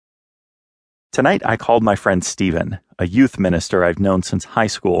Tonight, I called my friend Steven, a youth minister I've known since high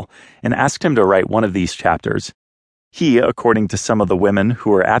school, and asked him to write one of these chapters. He, according to some of the women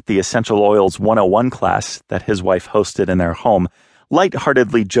who were at the Essential Oils 101 class that his wife hosted in their home,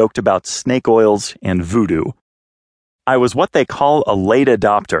 lightheartedly joked about snake oils and voodoo. I was what they call a late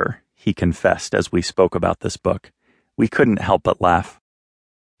adopter, he confessed as we spoke about this book. We couldn't help but laugh.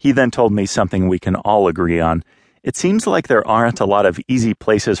 He then told me something we can all agree on. It seems like there aren't a lot of easy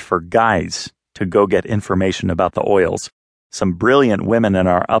places for guys to go get information about the oils. Some brilliant women in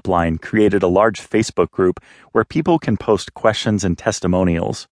our upline created a large Facebook group where people can post questions and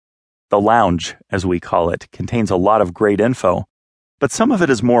testimonials. The lounge, as we call it, contains a lot of great info, but some of it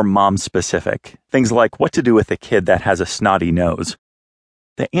is more mom-specific, things like what to do with a kid that has a snotty nose.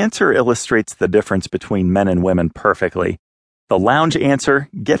 The answer illustrates the difference between men and women perfectly. The lounge answer,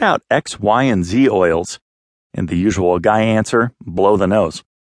 get out X, Y, and Z oils. And the usual guy answer, blow the nose.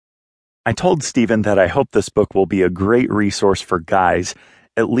 I told Steven that I hope this book will be a great resource for guys,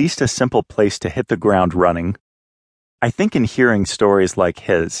 at least a simple place to hit the ground running. I think in hearing stories like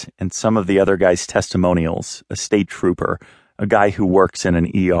his and some of the other guys' testimonials, a state trooper, a guy who works in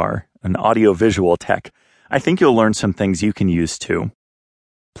an ER, an audiovisual tech, I think you'll learn some things you can use too.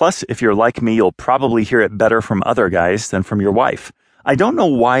 Plus, if you're like me, you'll probably hear it better from other guys than from your wife. I don't know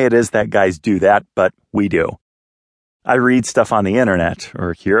why it is that guys do that, but we do. I read stuff on the internet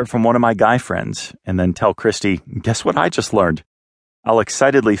or hear it from one of my guy friends and then tell Christy, guess what I just learned? I'll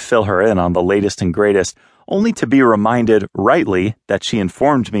excitedly fill her in on the latest and greatest, only to be reminded, rightly, that she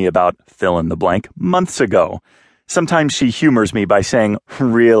informed me about fill in the blank months ago. Sometimes she humors me by saying,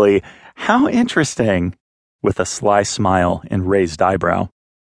 really, how interesting, with a sly smile and raised eyebrow.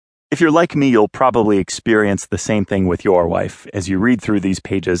 If you're like me, you'll probably experience the same thing with your wife as you read through these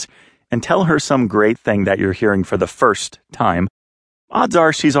pages and tell her some great thing that you're hearing for the first time. Odds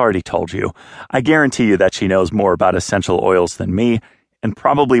are she's already told you. I guarantee you that she knows more about essential oils than me, and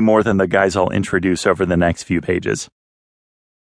probably more than the guys I'll introduce over the next few pages.